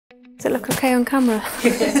Does it look okay on camera?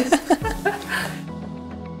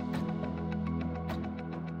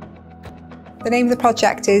 The name of the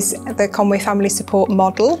project is the Conwy Family Support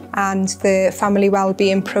Model and the Family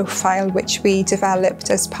Wellbeing Profile, which we developed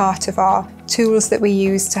as part of our tools that we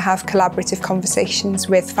use to have collaborative conversations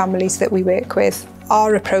with families that we work with.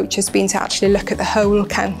 Our approach has been to actually look at the whole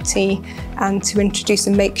county and to introduce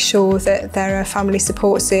and make sure that there are family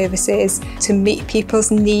support services to meet people's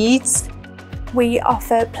needs. We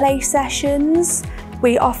offer play sessions.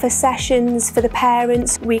 We offer sessions for the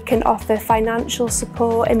parents. We can offer financial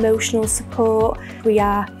support, emotional support. We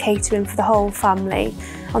are catering for the whole family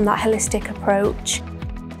on that holistic approach.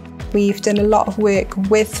 We've done a lot of work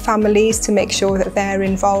with families to make sure that they're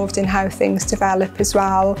involved in how things develop as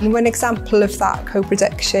well. And one example of that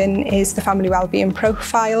co-production is the Family Wellbeing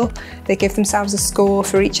Profile. They give themselves a score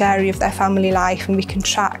for each area of their family life and we can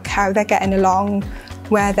track how they're getting along,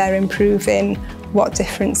 where they're improving, what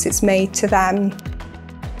difference it's made to them.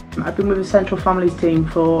 I've been with the Central Families team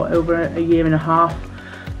for over a year and a half.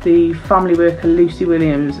 The family worker Lucy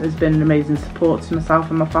Williams has been an amazing support to myself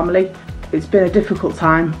and my family. It's been a difficult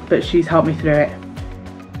time, but she's helped me through it.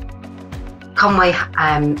 Conwy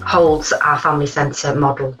holds our family centre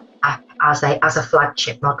model up as a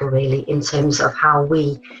flagship model really in terms of how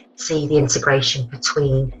we see the integration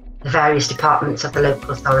between the various departments of the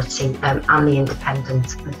local authority and the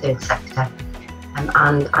independent and third sector.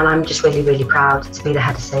 And I'm just really proud to be the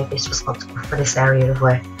head of service responsible for this area of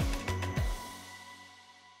work.